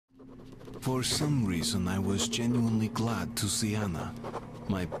For some reason, I was genuinely glad to see Anna,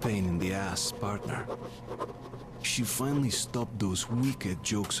 my pain-in-the-ass partner. She finally stopped those wicked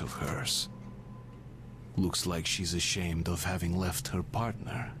jokes of hers. Looks like she's ashamed of having left her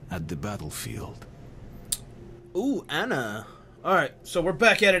partner at the battlefield. Ooh, Anna. Alright, so we're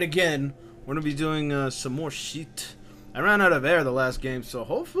back at it again. We're gonna be doing some more shit. I ran out of air the last game, so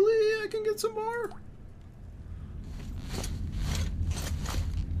hopefully I can get some more.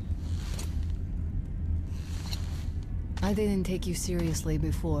 I didn't take you seriously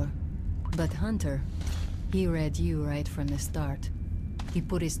before, but Hunter, he read you right from the start. He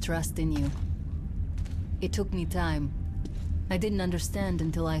put his trust in you. It took me time. I didn't understand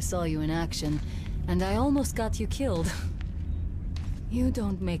until I saw you in action, and I almost got you killed. You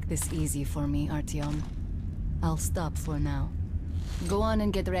don't make this easy for me, Artyom. I'll stop for now. Go on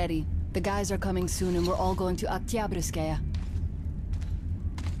and get ready. The guys are coming soon and we're all going to Oktyabrskaya.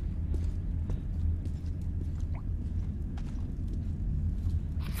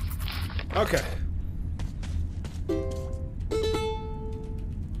 Okay.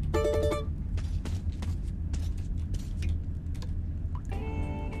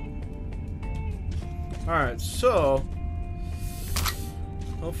 Alright, so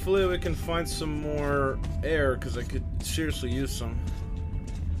hopefully we can find some more air, because I could seriously use some.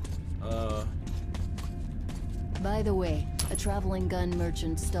 By the way, a traveling gun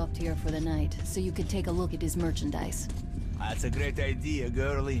merchant stopped here for the night, so you could take a look at his merchandise. That's a great idea,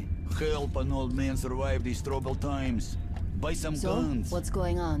 girlie. Help an old man survive these troubled times. Buy some guns. So, what's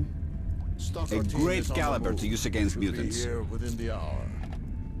going on? A great caliber to use against mutants. Here within the hour.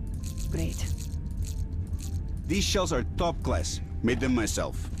 Great. These shells are top class. Made them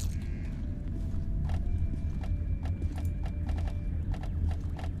myself.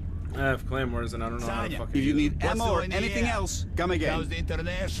 I have claymores and I don't know how to fucking If you use need them. ammo or anything else, come again. How's the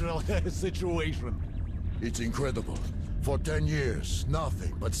international situation? It's incredible. For 10 years,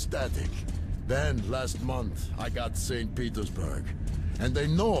 nothing but static. Then, last month, I got St. Petersburg. And they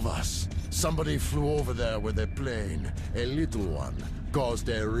know of us. Somebody flew over there with a plane. A little one. Caused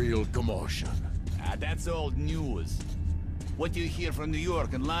a real commotion. That's old news. What do you hear from New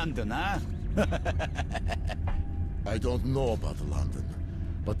York and London, huh? I don't know about London.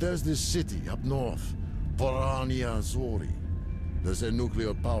 But there's this city up north. Porania Zori. There's a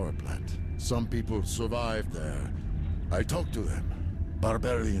nuclear power plant. Some people survived there. I talked to them.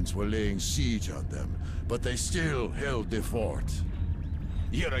 Barbarians were laying siege on them, but they still held the fort.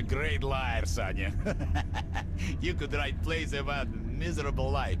 You're a great liar, Sonya. You could write plays about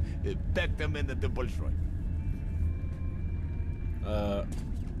miserable life. Pack them into the Bolshoi.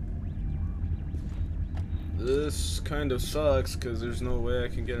 This kind of sucks because there's no way I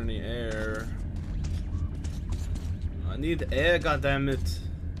can get any air. I need air, goddammit.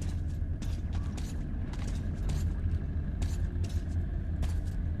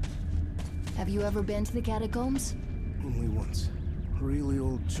 Have you ever been to the catacombs? Only once. Really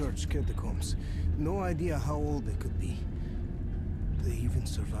old church catacombs. No idea how old they could be. They even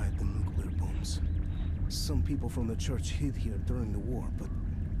survived the nuclear bombs. Some people from the church hid here during the war, but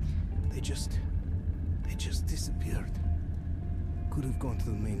they just disappeared. Could have gone to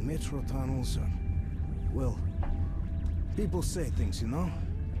the main metro tunnels or... well, people say things, you know?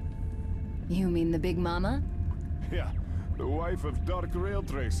 You mean the Big Mama? Yeah, the wife of Dark Rail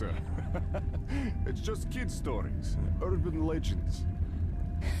Tracer. It's just kid stories, urban legends.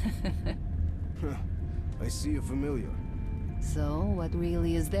 I see you familiar. So, what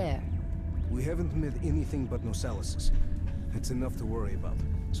really is there? We haven't met anything but Nosalises. It's enough to worry about.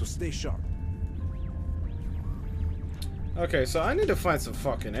 So stay sharp. Okay, so I need to find some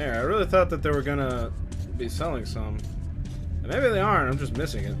fucking air. I really thought that they were gonna be selling some. And maybe they aren't, I'm just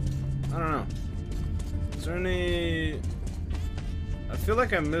missing it. I don't know. Is there any... I feel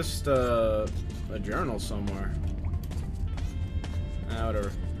like I missed a journal somewhere. Ah,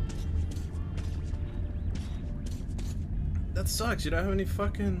 whatever. That sucks, you don't have any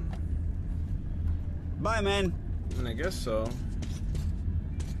fucking... Bye, man. And I guess so.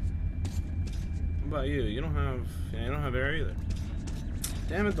 What about you? You don't have... yeah, you don't have air either.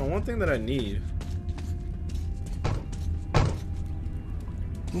 Damn it, the one thing that I need...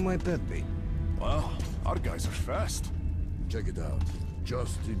 Who might that be? Well, our guys are fast. Check it out,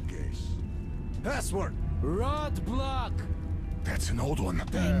 just in case. Password! Roadblock! That's an old one.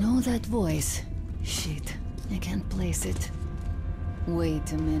 I know that voice. Shit, I can't place it.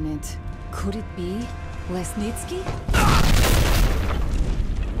 Wait a minute. Could it be Lesnitsky?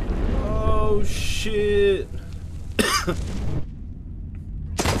 Oh shit!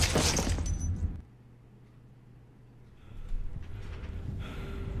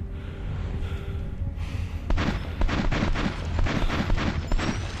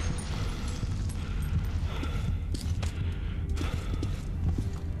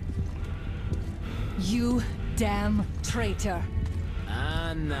 You damn traitor.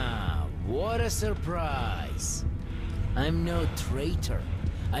 Anna, what a surprise. I'm no traitor.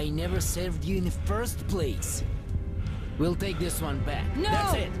 I never served you in the first place. We'll take this one back. No!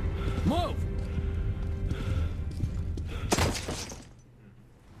 That's it. Move!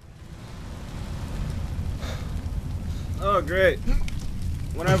 Oh, great.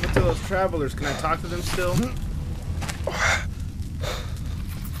 What happened to those travelers? Can I talk to them still?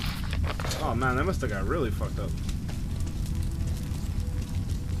 Oh man, they must have got really fucked up.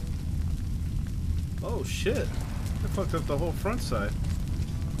 Oh shit. They fucked up the whole front side.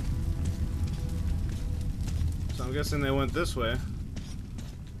 So I'm guessing they went this way.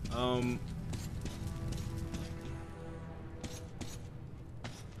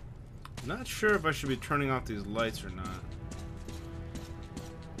 Not sure if I should be turning off these lights or not.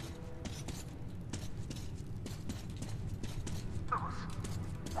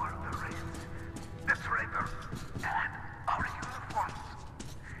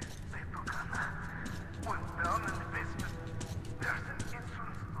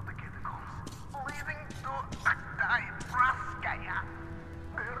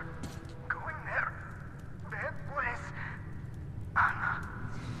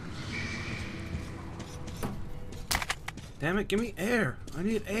 Damn it, give me air. I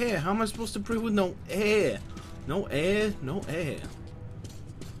need air. How am I supposed to breathe with no air? No air, no air.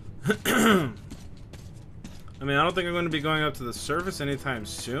 I mean, I don't think I'm going to be going up to the surface anytime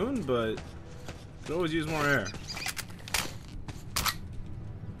soon, but could always use more air.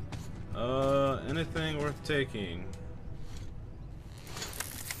 Anything worth taking?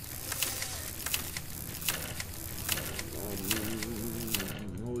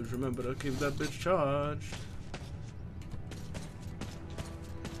 Always remember to keep that bitch charged.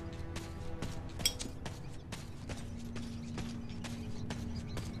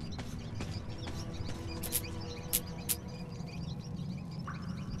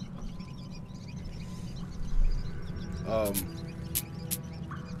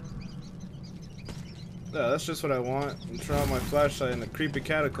 Yeah, that's just what I want. I'm trying my flashlight in the creepy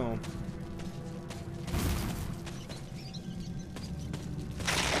catacomb.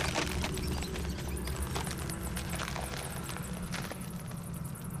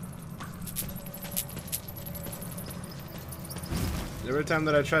 Every time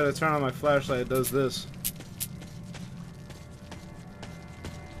that I try to turn on my flashlight, it does this.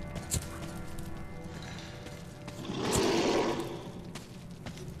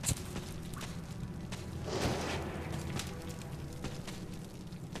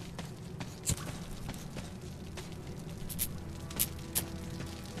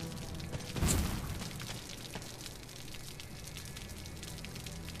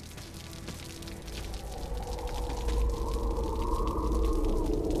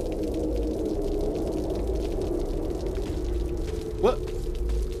 What?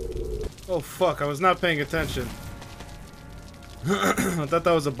 Oh fuck, I was not paying attention. I thought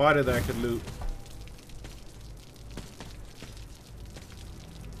that was a body that I could loot.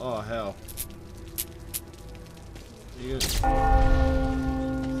 Oh hell. You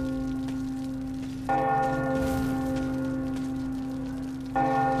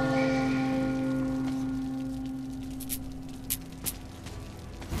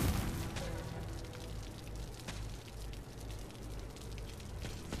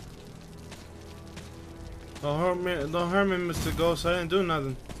don't hurt me, Mr. Ghost. I didn't do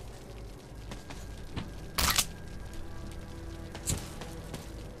nothing.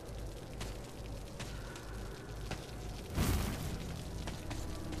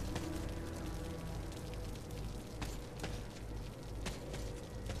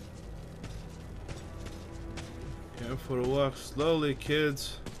 Careful to walk slowly,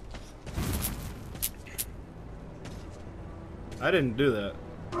 kids. I didn't do that.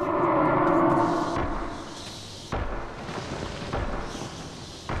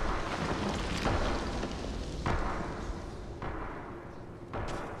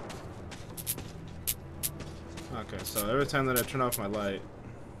 Okay, so every time that I turn off my light.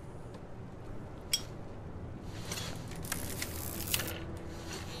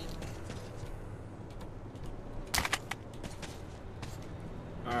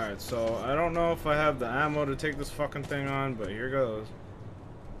 Alright, so I don't know if I have the ammo to take this fucking thing on, but here goes.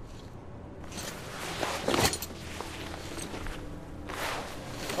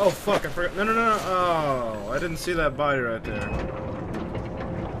 Oh fuck, I forgot. No, no, no, no. Oh, I didn't see that body right there.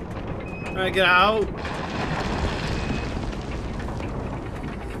 Alright, get out.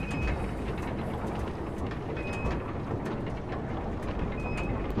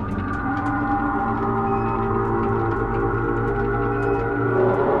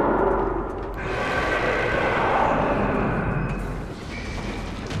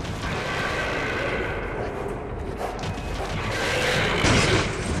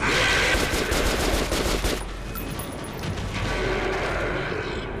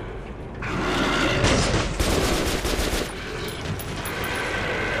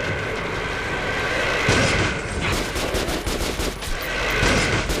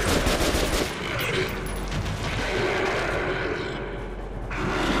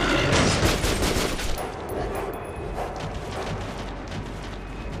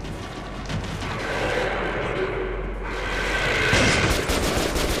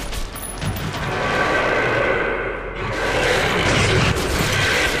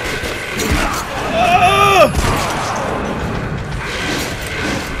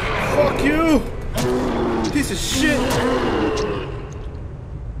 Fuck you! Piece of shit!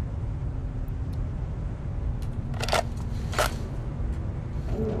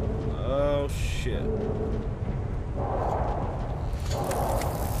 Oh shit.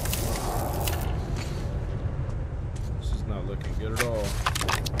 This is not looking good at all.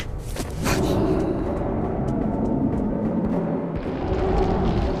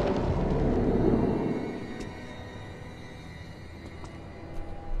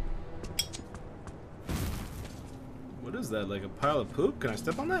 What is that? Like a pile of poop? Can I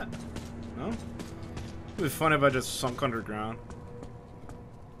step on that? No? It'd be funny if I just sunk underground.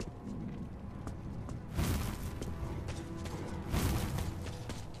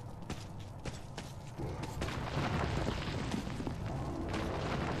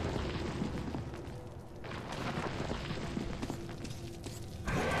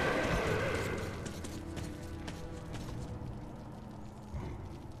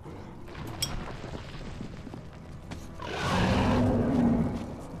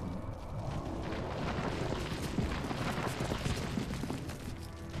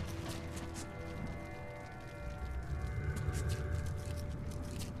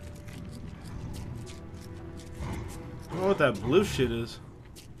 I don't know what that blue shit is.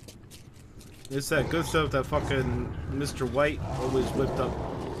 It's that good stuff that fucking Mr. White always whipped up.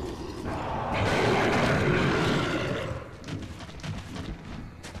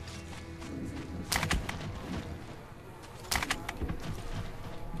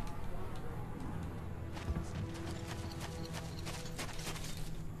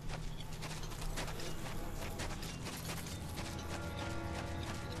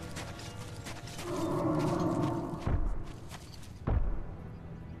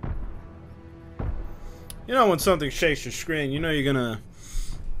 You know when something shakes your screen, you know you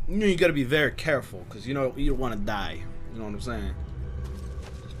gotta be very careful, because you know you don't want to die. You know what I'm saying?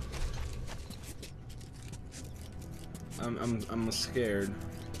 I'm scared.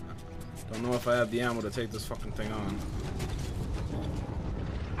 Don't know if I have the ammo to take this fucking thing on.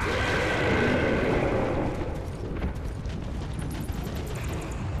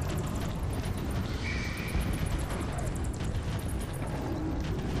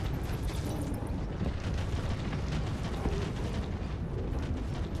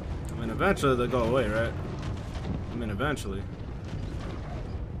 Eventually they'll go away, right? I mean, eventually.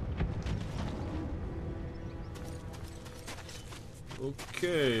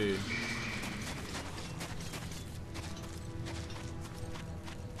 Okay.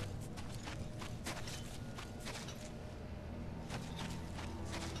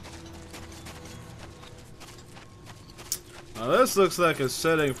 Now this looks like a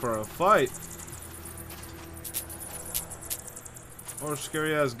setting for a fight. Or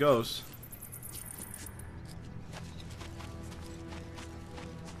scary ass ghosts.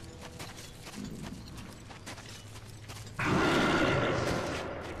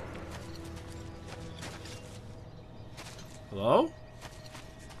 Hello?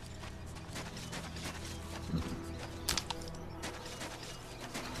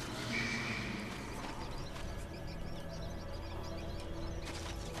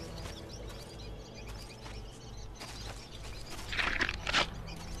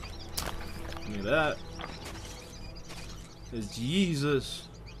 Look at that. It's Jesus.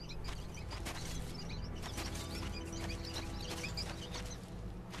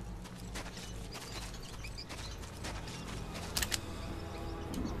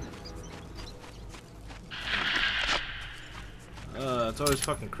 It's always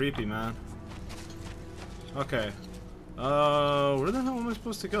fucking creepy, man. Okay. Where the hell am I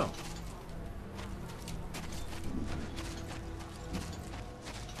supposed to go?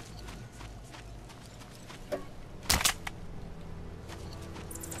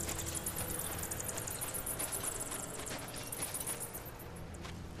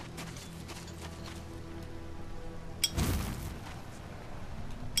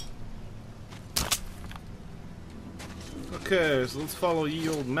 Okay, so let's follow ye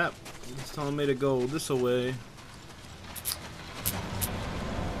old map. It's telling me to go this way.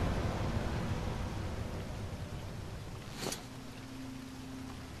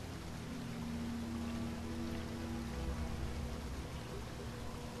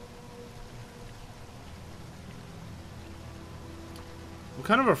 I'm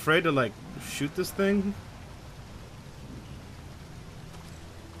kind of afraid to like shoot this thing.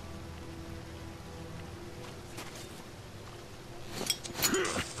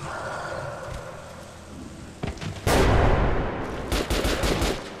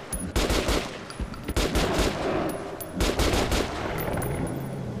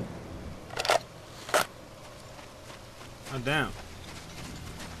 Oh, damn.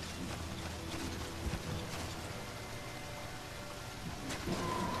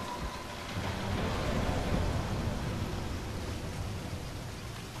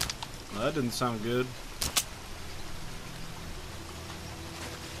 that didn't sound good.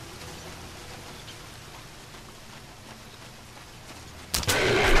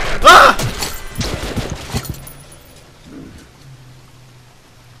 Ah!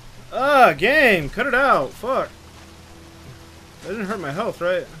 Ah, game! Cut it out! Fuck. That didn't hurt my health,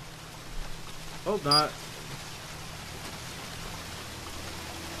 right? Hope not.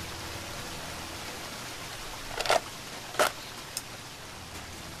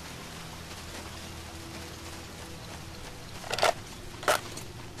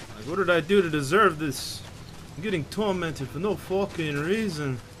 Like, what did I do to deserve this? I'm getting tormented for no fucking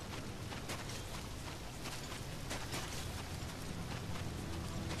reason.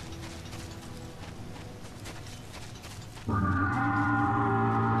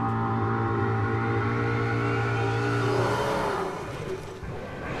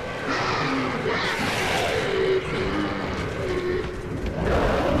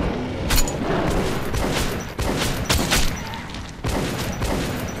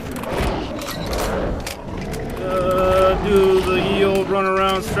 Do the ye old run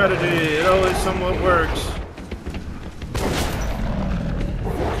around strategy. It always somewhat works.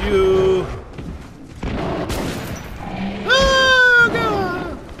 You. Oh,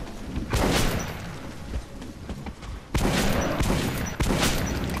 God.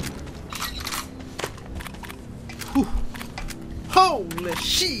 Whew. Holy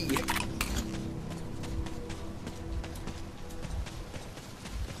shit.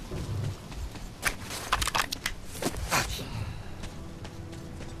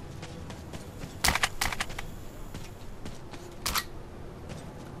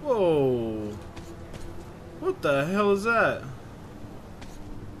 Whoa. What the hell is that?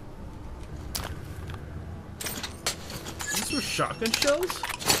 These were shotgun shells?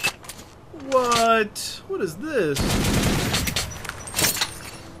 What? What is this?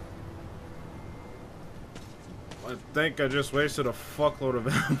 I think I just wasted a fuckload of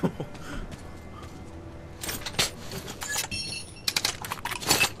ammo.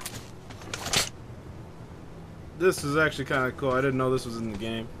 This is actually kind of cool. I didn't know this was in the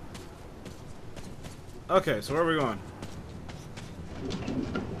game. Okay, so where are we going?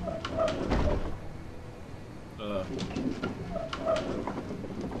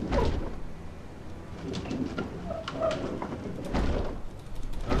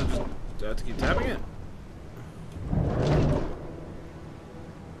 Do I have to keep tapping it?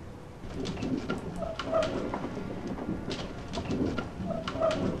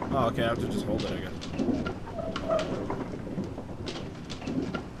 Oh, okay, I have to just hold it, I guess.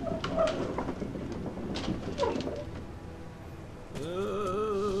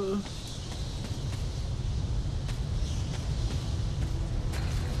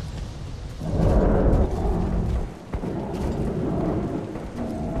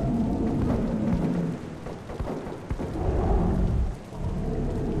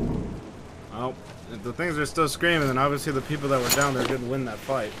 Well, if the things are still screaming, then obviously the people that were down there didn't win that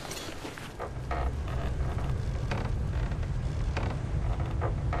fight.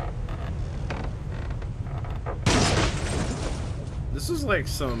 This is like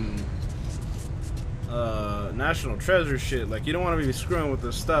some national treasure shit. Like, you don't want to be screwing with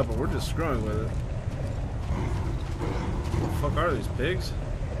this stuff, but we're just screwing with it. What the fuck are these, pigs?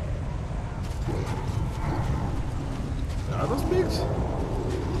 Are those pigs?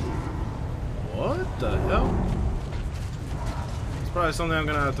 What the hell? It's probably something I'm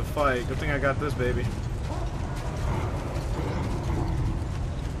gonna have to fight. Good thing I got this baby.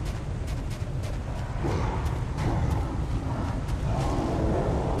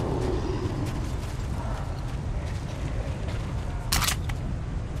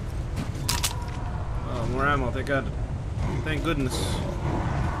 More ammo, thank God. Thank goodness.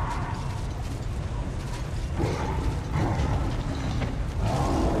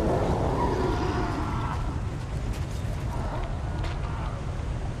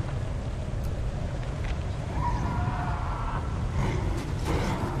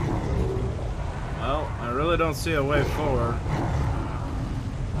 Well, I really don't see a way forward.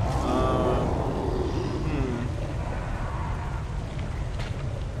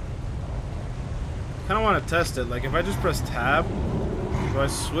 I kind of want to test it. Like, if I just press tab, do I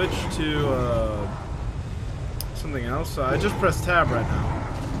switch to something else? So I just press tab right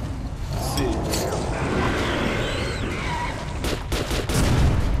now. Let's see.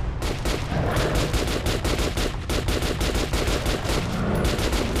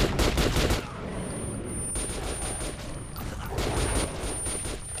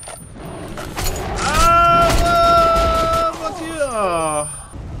 Fuck you! Oh.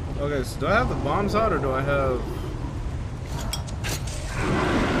 Okay, so do I have the bombs out or do I have...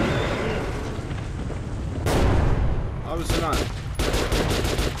 Obviously not.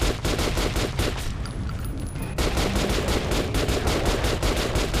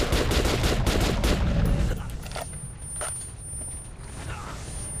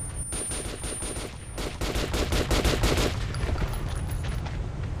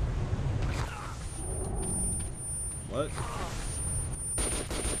 What?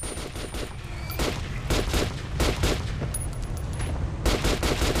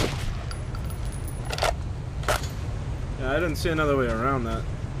 Yeah, I didn't see another way around that.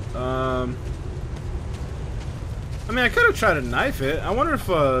 I mean, I could have tried to knife it. I wonder if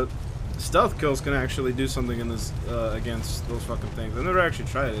stealth kills can actually do something in this against those fucking things. I never actually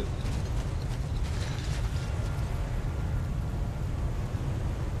tried it.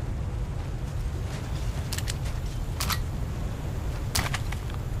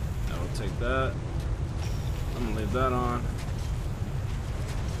 I will take that. I'm gonna leave that on.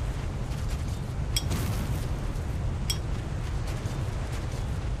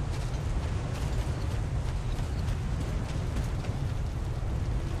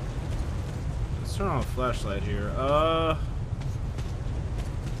 Turn on a flashlight here. I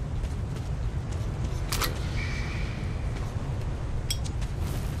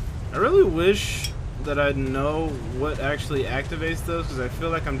really wish that I'd know what actually activates those, because I feel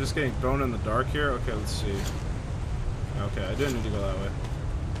like I'm just getting thrown in the dark here. Okay, let's see. Okay, I didn't need to go that way.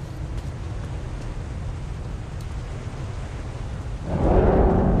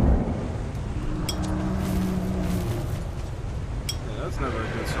 Yeah, that's never a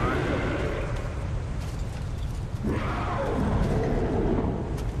good sign.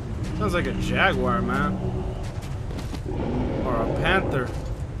 Sounds like a jaguar, man. Or a panther.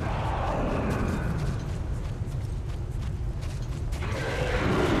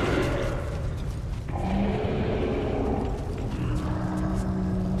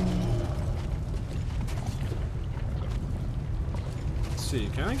 Let's see,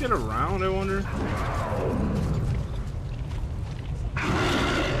 can I get around, I wonder?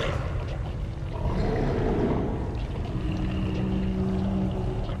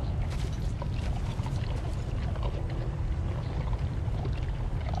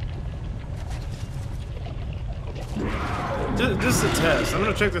 Just a test. I'm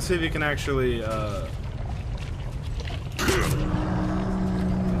gonna check to see if you can actually,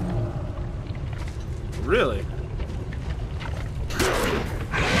 Really?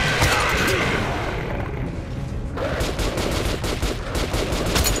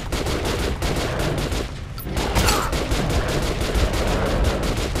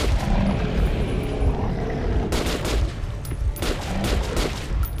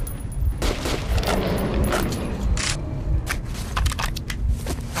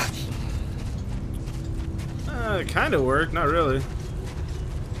 It kind of worked, not really.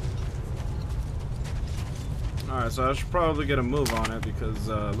 Alright, so I should probably get a move on it because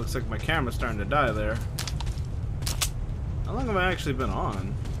it looks like my camera's starting to die there. How long have I actually been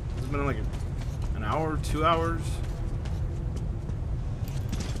on? It's been like an hour, 2 hours?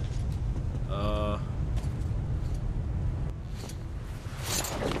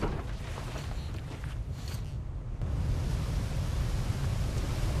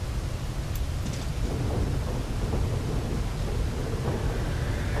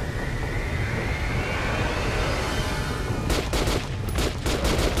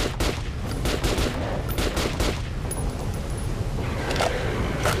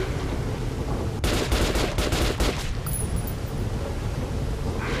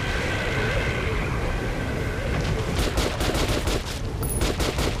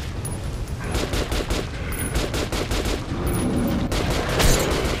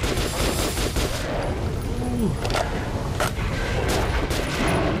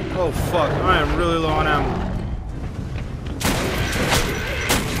 Oh fuck, I am really low on ammo.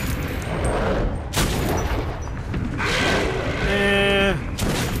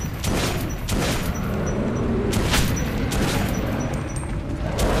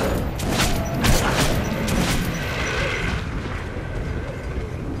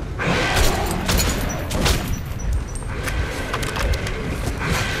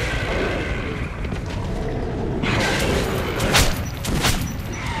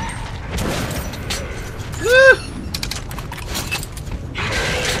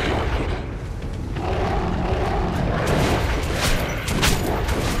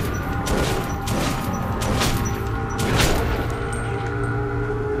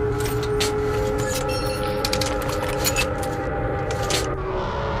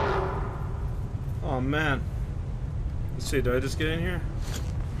 Man, let's see, do I just get in here?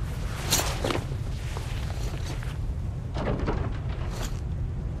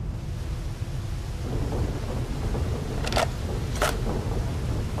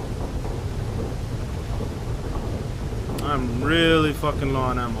 I'm really fucking low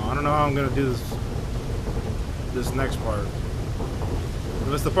on ammo. I don't know how I'm gonna do this next part.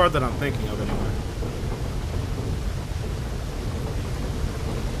 But it's the part that I'm thinking of anyway.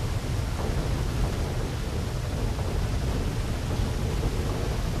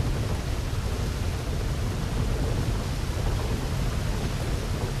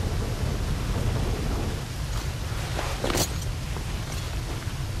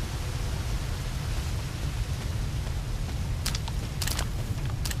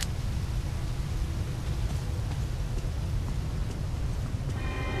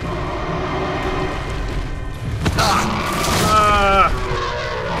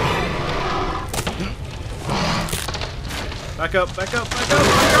 Back up, back up, back up,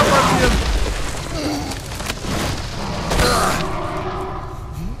 back up, Artyom!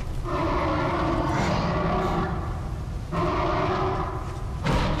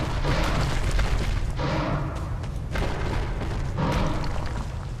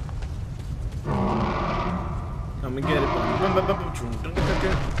 Come and get it.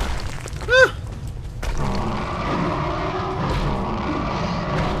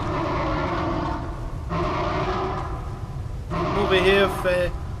 Over here,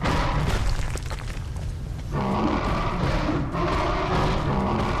 Faye.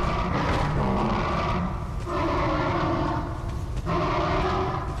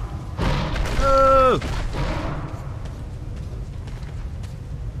 Oh!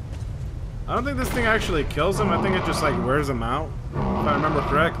 I don't think this thing actually kills him. I think it just like wears him out. If I remember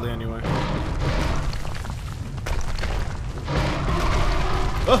correctly, anyway.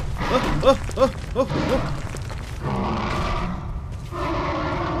 Oh! Oh! Oh! Oh! Oh! Oh!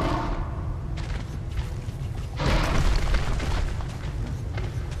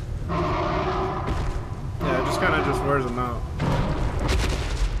 Wears him out.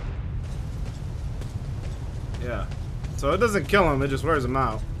 Yeah. So it doesn't kill him, it just wears him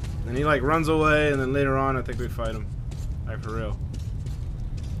out. And he like runs away, and then later on I think we fight him. Like for real.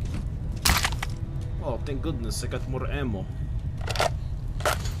 Oh, thank goodness, I got more ammo.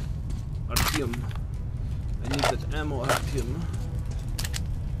 Artyom. I need that ammo, Artyom.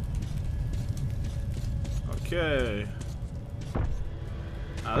 Okay.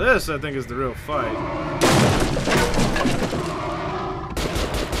 Now this, I think, is the real fight.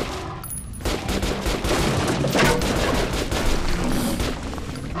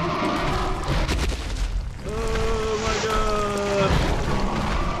 Oh my god!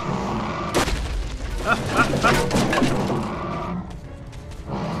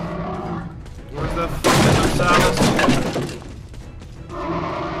 Where's that fucking Gonzalez?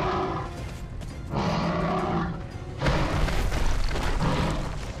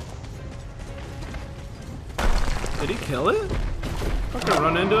 Did he kill it? Fucking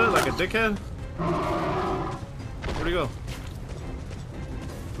run into it like a dickhead? Where'd he go?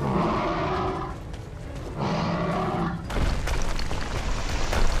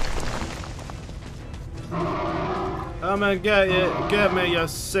 I'm gonna get you. Get me, you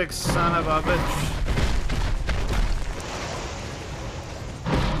sick son of a bitch.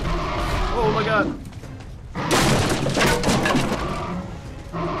 Oh my god.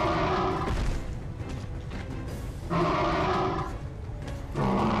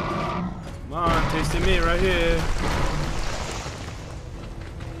 Come on, tasting meat right here.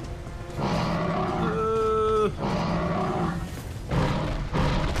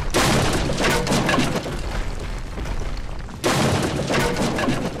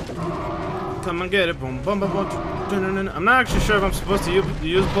 Come and get it. Boom, boom, boom, boom. I'm not actually sure if I'm supposed to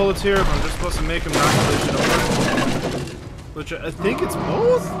use bullets here, if I'm just supposed to make him knock this shit over. Which I think it's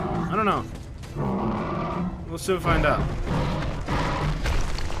both? I don't know. We'll soon find out.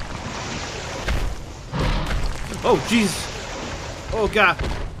 Oh, jeez. Oh, God.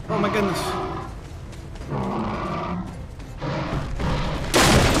 Oh, my goodness.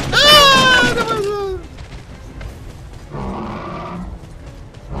 Ah! That was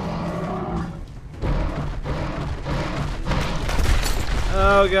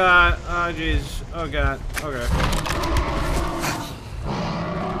oh, God. Oh, jeez. Oh, God. Okay.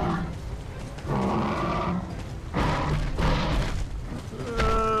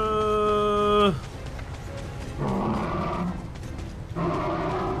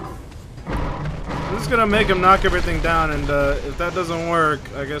 I'm just gonna make him knock everything down, and if that doesn't work,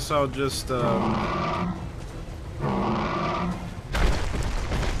 I guess I'll just I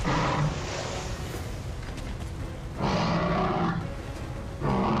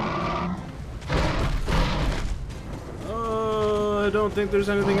don't think there's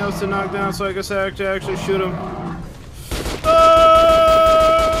anything else to knock down, so I guess I actually shoot him. Oh!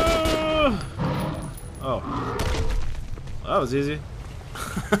 That was easy.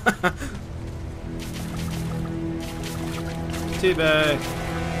 Teabag.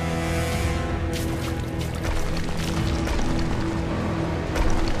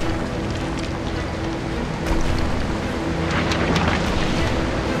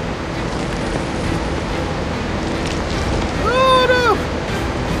 Oh no!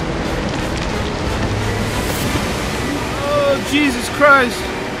 Oh Jesus Christ!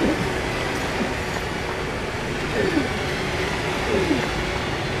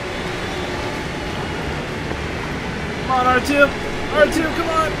 Come on, R2! R2, come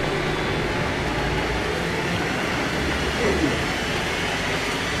on!